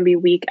people can be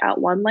weak at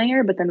one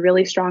layer, but then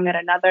really strong at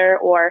another.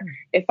 Or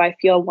if I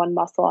feel one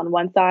muscle on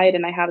one side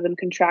and I have them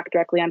contract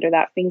directly under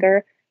that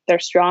finger, they're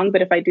strong.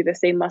 But if I do the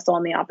same muscle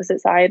on the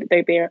opposite side,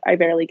 I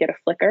barely get a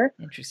flicker.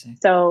 Interesting.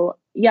 So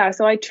yeah,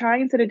 so I try,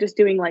 instead of just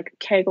doing like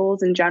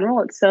Kegels in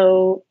general, it's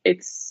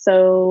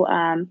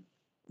so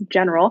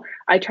general,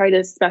 I try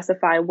to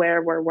specify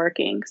where we're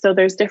working. So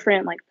there's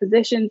different like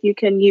positions you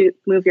can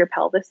move your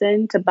pelvis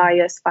in to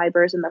bias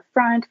fibers in the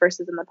front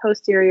versus in the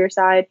posterior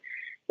side.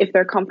 If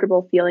they're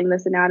comfortable feeling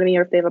this anatomy,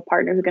 or if they have a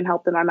partner who can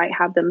help them, I might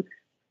have them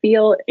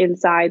feel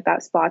inside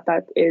that spot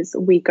that is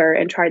weaker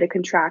and try to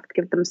contract,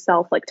 give them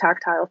self like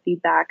tactile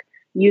feedback,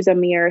 use a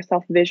mirror,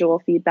 self visual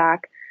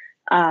feedback.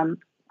 I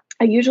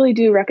usually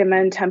do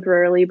recommend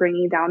temporarily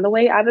bringing down the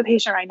weight. I have a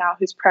patient right now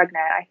who's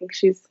pregnant. I think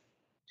she's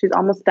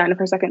almost done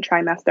her second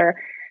trimester.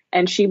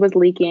 and she was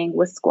leaking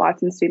with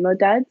squats and sumo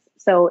deads.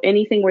 So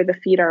anything where the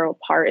feet are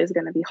apart is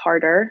going to be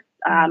harder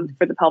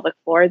for the pelvic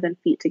floor than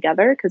feet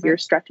together because you're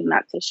stretching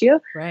that tissue.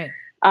 Right.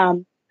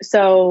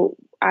 So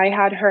I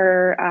had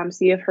her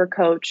see if her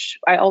coach,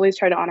 I always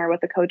try to honor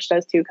what the coach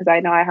does too, because I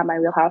know I have my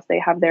wheelhouse, they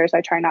have theirs.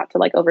 I try not to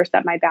like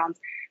overstep my bounds.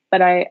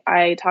 But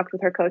I talked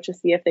with her coach to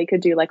see if they could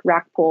do like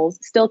rack pulls,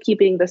 still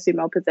keeping the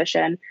sumo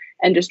position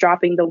and just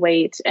dropping the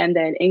weight and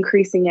then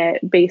increasing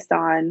it based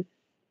on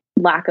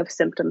lack of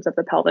symptoms of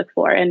the pelvic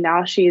floor. And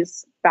now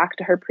she's back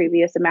to her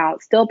previous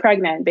amount, still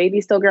pregnant, baby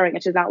still growing,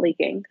 and she's not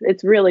leaking.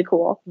 It's really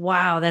cool.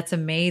 Wow, that's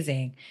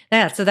amazing.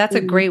 Yeah, so that's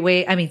a great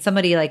way. I mean,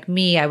 somebody like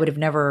me, I would have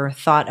never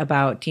thought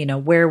about,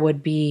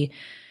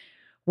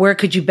 where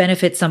could you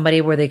benefit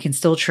somebody where they can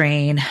still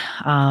train?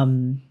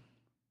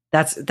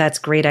 That's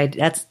great.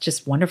 That's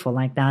just wonderful.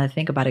 Like now I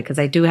think about it, because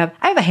I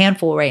have a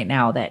handful right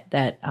now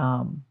that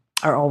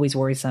are always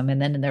worrisome. And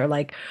then they're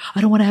like,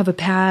 I don't want to have a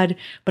pad,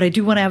 but I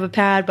do want to have a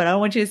pad, but I don't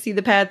want you to see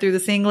the pad through the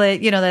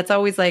singlet. That's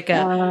always like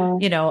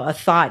a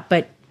thought.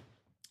 But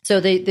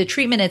so the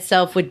treatment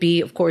itself would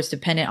be, of course,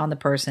 dependent on the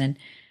person.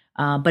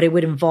 But it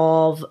would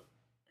involve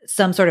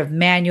some sort of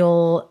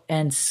manual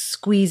and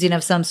squeezing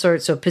of some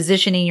sort. So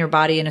positioning your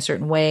body in a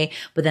certain way,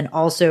 but then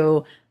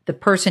also the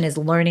person is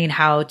learning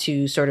how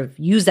to sort of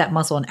use that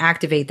muscle and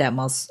activate that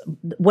muscle,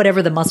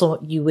 whatever the muscle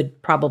you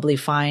would probably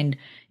find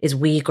is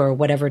weak or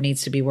whatever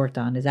needs to be worked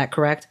on. Is that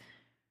correct?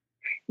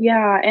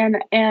 Yeah.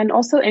 And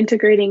also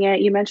integrating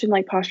it, you mentioned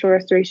like postural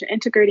restoration,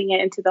 integrating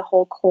it into the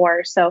whole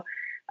core. So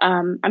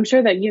I'm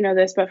sure that you know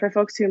this, but for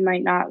folks who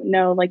might not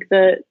know,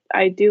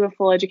 I do a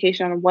full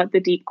education on what the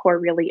deep core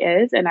really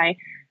is. And I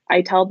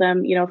tell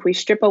them, if we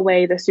strip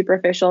away the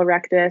superficial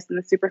rectus and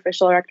the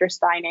superficial erector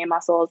spinae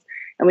muscles,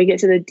 and we get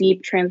to the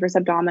deep transverse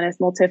abdominis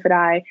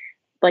multifidi,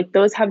 like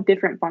those have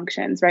different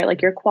functions, right?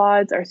 Like your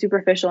quads are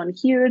superficial and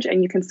huge,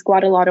 and you can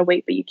squat a lot of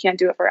weight, but you can't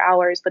do it for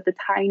hours. But the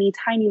tiny,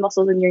 tiny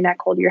muscles in your neck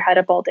hold your head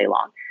up all day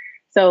long.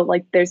 So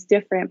like there's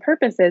different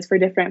purposes for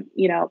different,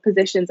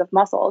 positions of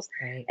muscles.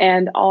 Right.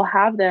 And I'll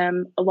have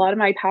them, a lot of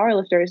my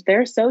powerlifters,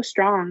 they're so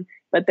strong,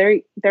 but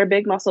their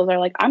big muscles are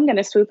like, I'm going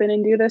to swoop in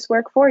and do this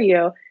work for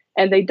you.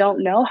 And they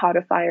don't know how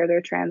to fire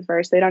their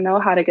transverse. They don't know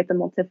how to get the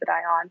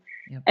multifidi on.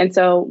 Yep. And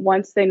so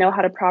once they know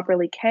how to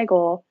properly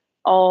kegel,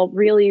 I'll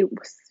really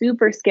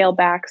super scale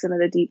back some of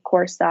the deep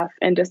core stuff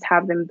and just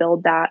have them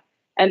build that.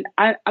 And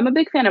I'm a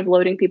big fan of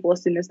loading people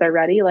as soon as they're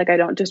ready. Like I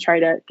don't just try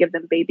to give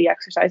them baby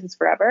exercises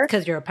forever.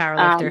 Because you're a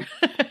powerlifter.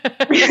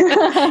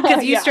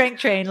 Because you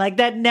strength train. Like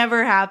that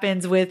never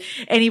happens with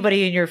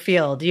anybody in your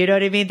field. You know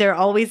what I mean? They're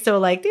always so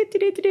like,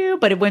 do.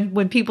 But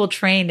when people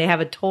train, they have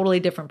a totally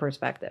different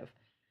perspective.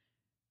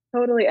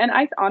 Totally. And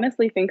I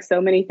honestly think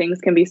so many things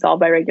can be solved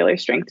by regular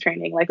strength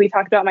training. Like we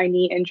talked about my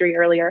knee injury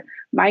earlier.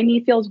 My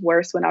knee feels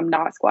worse when I'm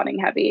not squatting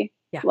heavy.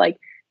 Yeah.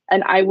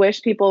 And I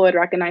wish people would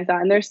recognize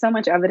that. And there's so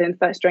much evidence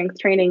that strength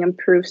training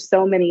improves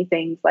so many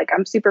things. Like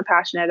I'm super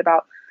passionate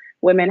about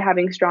women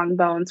having strong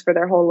bones for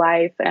their whole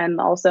life. And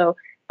also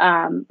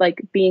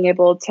being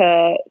able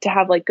to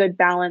have like good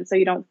balance so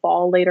you don't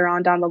fall later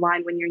on down the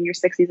line when you're in your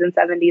 60s and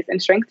 70s.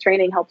 And strength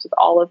training helps with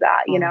all of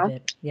that,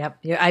 Yep.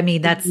 I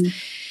mean, that's,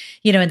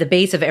 in the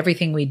base of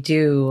everything we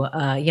do,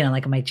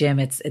 like in my gym,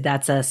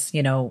 that's us,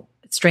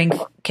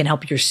 strength can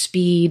help your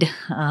speed.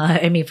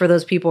 I mean, for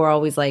those people who are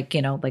always like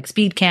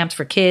speed camps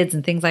for kids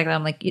and things like that.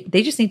 I'm like,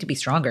 they just need to be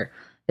stronger.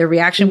 Their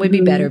reaction would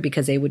be better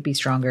because they would be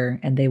stronger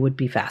and they would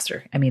be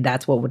faster. I mean,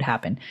 that's what would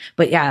happen.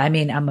 But yeah, I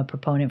mean, I'm a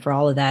proponent for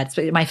all of that.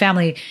 So my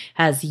family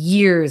has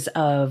years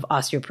of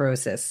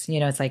osteoporosis.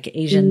 It's like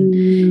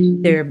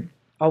Asian, they're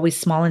always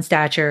small in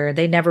stature.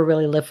 They never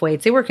really lift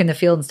weights. They work in the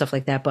field and stuff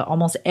like that. But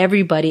almost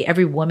every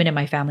woman in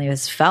my family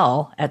has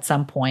fell at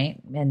some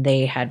point, and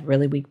they had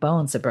really weak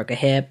bones. They broke a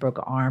hip, broke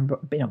an arm,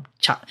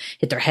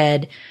 hit their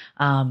head.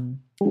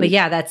 But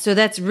yeah,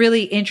 that's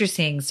really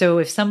interesting. So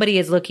if somebody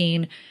is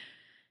looking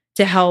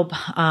to help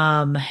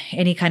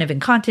any kind of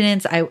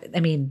incontinence, I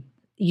mean,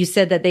 you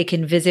said that they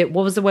can visit.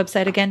 What was the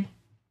website again?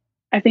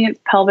 I think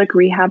it's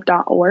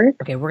pelvicrehab.org.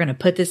 Okay, we're going to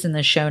put this in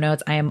the show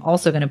notes. I am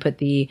also going to put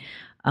the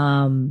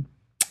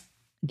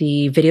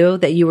video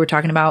that you were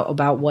talking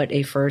about what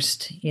a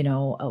first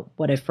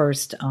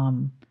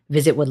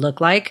visit would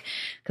look like.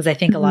 Cause I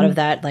think a lot of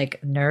that,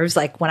 like nerves,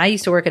 like when I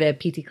used to work at a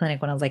PT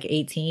clinic when I was like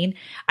 18,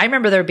 I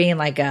remember there being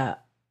like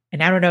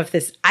and I don't know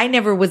if I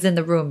never was in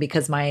the room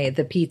because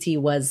the PT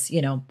was,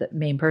 the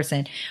main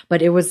person,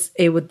 but there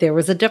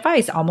was a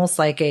device, almost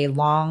like a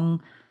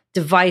long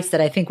device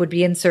that I think would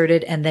be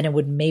inserted, and then it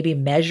would maybe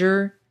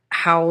measure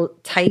how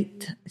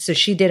tight. So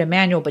she did a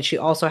manual, but she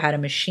also had a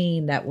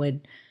machine that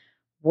would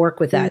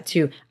work with that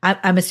too.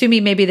 I'm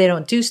assuming maybe they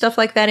don't do stuff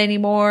like that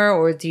anymore,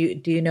 or do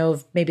you know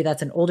if maybe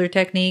that's an older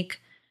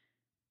technique?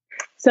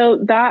 So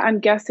that, I'm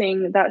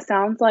guessing that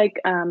sounds like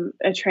a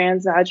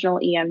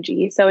transvaginal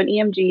EMG. So an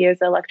EMG is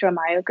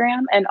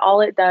electromyogram, and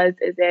all it does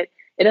is it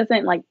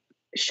doesn't like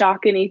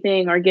shock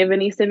anything or give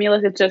any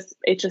stimulus.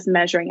 It's just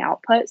measuring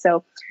output.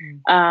 So,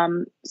 I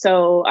know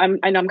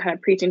I'm kind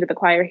of preaching to the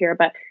choir here,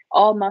 but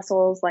all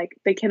muscles, like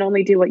they can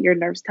only do what your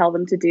nerves tell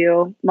them to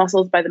do.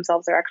 Muscles by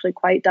themselves are actually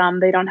quite dumb.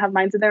 They don't have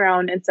minds of their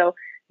own. And so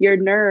your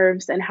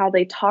nerves and how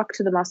they talk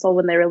to the muscle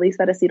when they release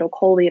that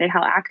acetylcholine and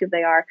how active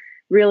they are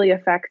really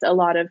affect a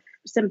lot of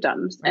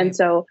symptoms. Right. And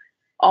so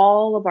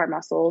all of our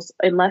muscles,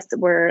 unless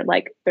we're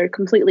like they're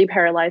completely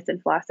paralyzed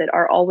and flaccid,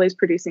 are always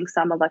producing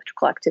some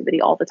electrical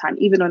activity all the time,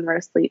 even when we're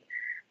asleep.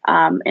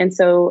 And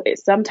so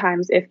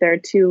sometimes if they're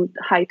too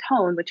high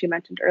tone, which you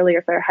mentioned earlier,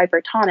 if they're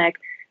hypertonic,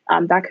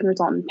 that can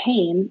result in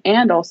pain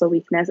and also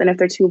weakness. And if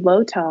they're too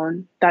low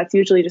tone, that's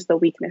usually just the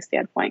weakness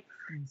standpoint.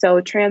 So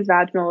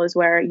transvaginal is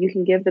where you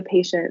can give the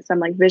patient some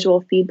like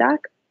visual feedback.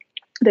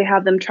 They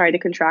have them try to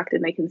contract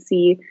and they can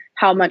see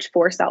how much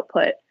force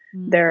output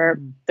their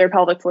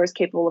pelvic floor is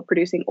capable of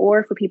producing.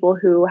 Or for people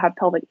who have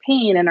pelvic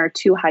pain and are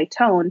too high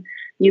tone,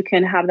 you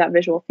can have that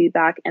visual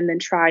feedback and then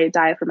try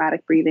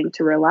diaphragmatic breathing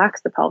to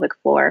relax the pelvic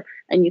floor.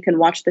 And you can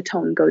watch the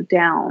tone go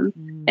down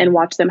and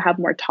watch them have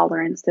more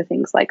tolerance to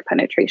things like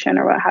penetration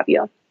or what have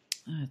you.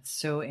 Oh, it's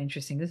so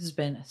interesting. This has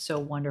been so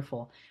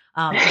wonderful.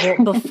 Well,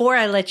 before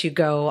I let you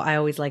go, I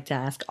always like to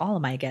ask all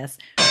of my guests,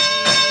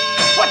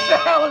 what the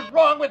hell is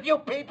wrong with you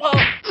people?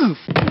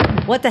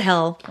 What the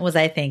hell was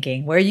I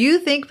thinking? Where you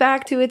think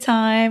back to a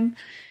time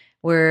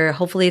where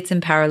hopefully it's in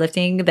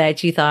powerlifting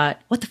that you thought,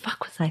 what the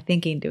fuck was I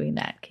thinking doing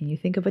that? Can you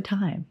think of a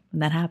time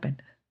when that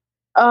happened?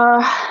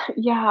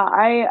 Yeah,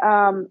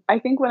 I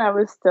think when I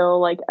was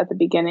still like at the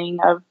beginning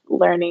of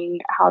learning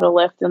how to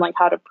lift and like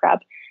how to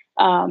prep,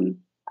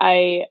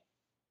 I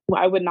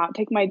would not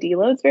take my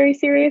deloads very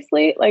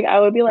seriously. Like I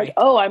would be like,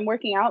 oh, I'm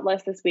working out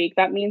less this week.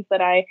 That means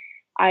that I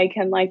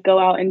can like go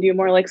out and do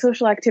more like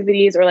social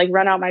activities or like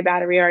run out my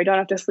battery, or I don't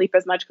have to sleep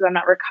as much because I'm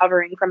not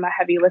recovering from a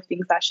heavy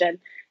lifting session.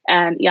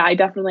 And yeah, I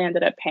definitely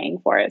ended up paying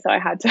for it. So I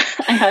had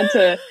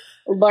to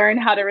learn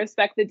how to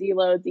respect the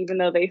deloads, even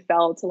though they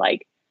felt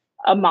like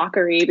a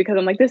mockery, because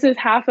I'm like, this is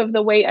half of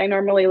the weight I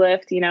normally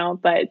lift, you know,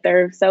 but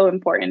they're so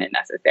important and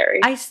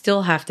necessary. I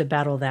still have to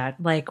battle that.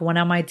 Like when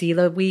on my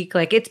deload week,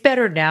 like it's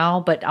better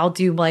now, but I'll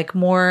do like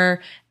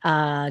more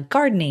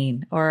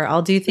gardening, or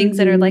I'll do things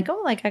that are like,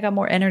 oh, like I got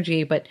more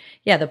energy. But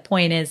yeah, the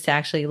point is to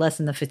actually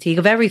lessen the fatigue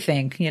of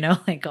everything, you know,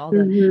 like all the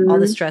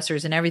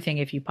stressors and everything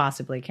if you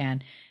possibly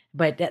can.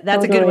 But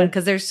that's a good one,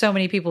 because there's so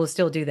many people who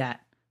still do that.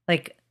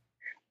 Like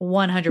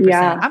 100%.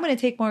 Yeah. I'm going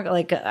to take more,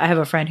 like I have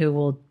a friend who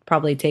will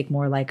probably take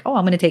more like, oh,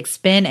 I'm going to take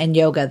spin and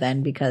yoga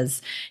then,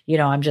 because, you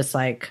know, I'm just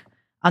like,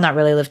 I'm not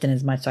really lifting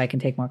as much so I can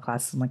take more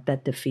classes. I'm like,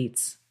 that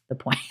defeats the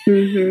point.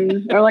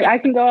 Or like I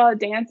can go out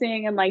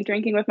dancing and like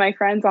drinking with my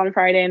friends on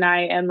Friday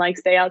night and like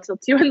stay out till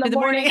 2 in the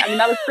morning. I mean,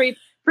 that was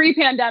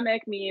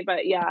pre-pandemic me,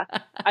 but yeah,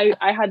 I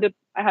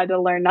had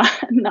to learn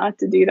not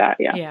to do that.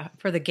 Yeah.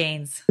 For the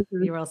gains.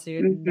 You else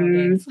do no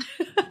gains.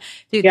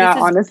 Dude,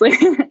 honestly,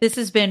 this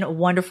has been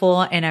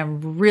wonderful. And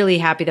I'm really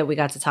happy that we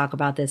got to talk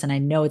about this. And I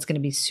know it's going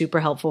to be super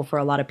helpful for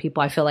a lot of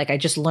people. I feel like I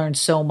just learned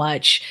so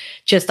much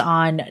just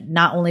on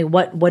not only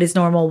what is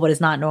normal, what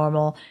is not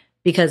normal,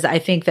 because I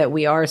think that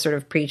we are sort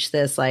of preach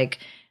this like,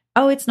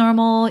 oh, it's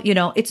normal, you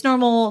know, it's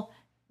normal,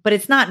 but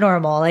it's not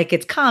normal. Like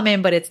it's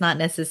common, but it's not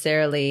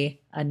necessarily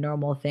a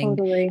normal thing.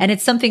 Totally. And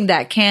it's something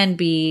that can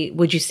be,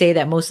 would you say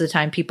that most of the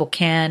time people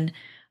can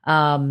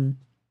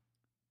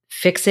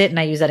fix it? And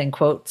I use that in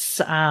quotes.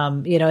 You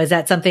know, is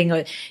that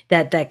something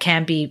that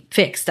can be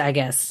fixed, I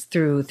guess,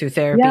 through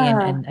therapy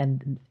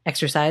and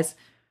exercise?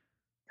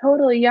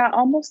 Totally. Yeah.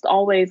 Almost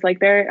always. Like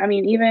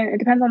even it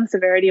depends on the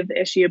severity of the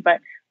issue, but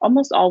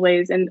almost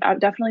always. And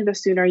definitely the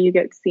sooner you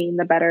get seen,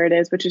 the better it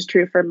is, which is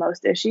true for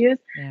most issues.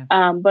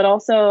 Yeah. But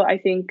also I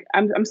think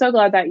I'm so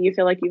glad that you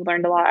feel like you've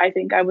learned a lot. I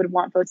think I would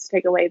want folks to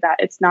take away that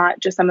it's not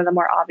just some of the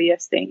more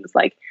obvious things.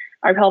 Like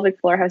our pelvic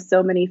floor has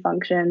so many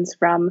functions,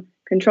 from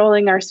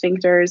controlling our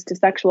sphincters to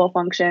sexual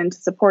function to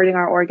supporting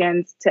our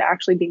organs to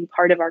actually being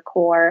part of our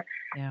core.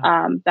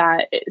 Yeah.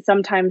 That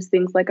sometimes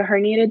things like a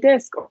herniated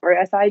disc or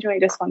SI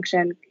joint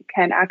dysfunction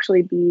can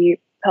actually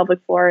be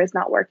pelvic floor is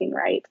not working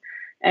right,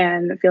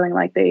 and feeling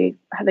like they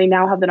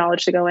now have the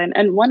knowledge to go in.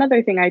 And one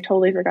other thing I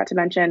totally forgot to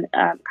mention,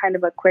 kind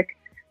of a quick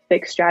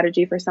fix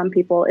strategy for some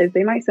people, is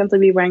they might simply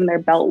be wearing their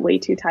belt way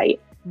too tight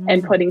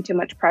and putting too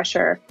much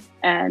pressure.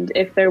 And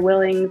if they're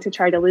willing to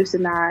try to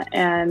loosen that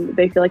and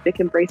they feel like they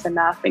can brace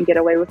enough and get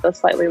away with a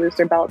slightly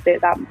looser belt,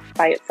 that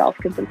by itself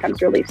can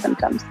sometimes relieve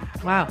symptoms.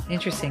 Wow.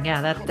 Interesting.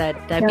 Yeah.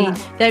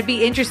 That'd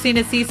be interesting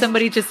to see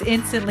somebody just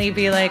instantly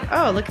be like,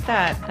 oh, look at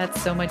that.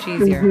 That's so much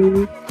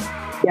easier.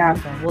 Yeah.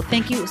 Well,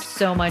 thank you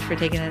so much for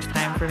taking this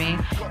time for me.